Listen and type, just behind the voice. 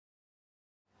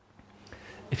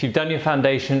If you've done your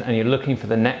foundation and you're looking for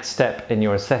the next step in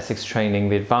your aesthetics training,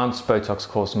 the advanced Botox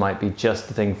course might be just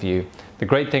the thing for you. The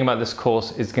great thing about this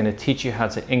course is going to teach you how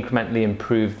to incrementally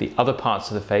improve the other parts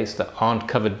of the face that aren't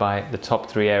covered by the top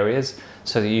 3 areas,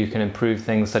 so that you can improve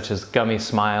things such as gummy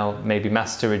smile, maybe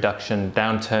masseter reduction,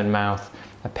 downturned mouth,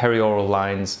 perioral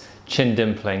lines, chin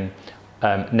dimpling.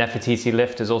 Nefertiti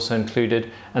lift is also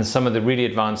included, and some of the really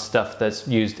advanced stuff that's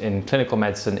used in clinical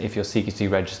medicine if you're CQC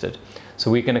registered. So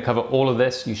we're going to cover all of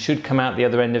this. You should come out the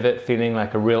other end of it feeling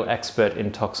like a real expert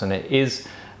in toxin. It is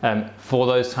for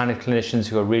those kind of clinicians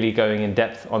who are really going in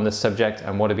depth on the subject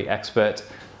and want to be expert.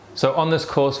 So on this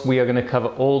course, we are going to cover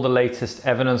all the latest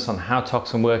evidence on how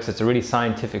toxin works. It's a really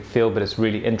scientific field, but it's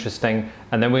really interesting.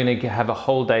 And then we're going to have a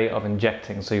whole day of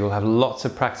injecting. So you'll have lots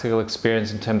of practical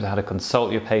experience in terms of how to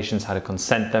consult your patients, how to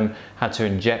consent them, how to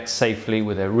inject safely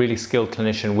with a really skilled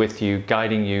clinician with you,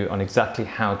 guiding you on exactly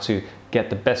how to get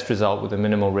the best result with a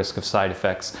minimal risk of side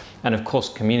effects. And of course,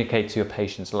 communicate to your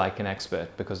patients like an expert,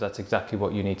 because that's exactly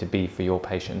what you need to be for your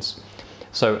patients.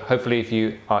 So hopefully if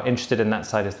you are interested in that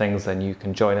side of things, then you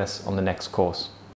can join us on the next course.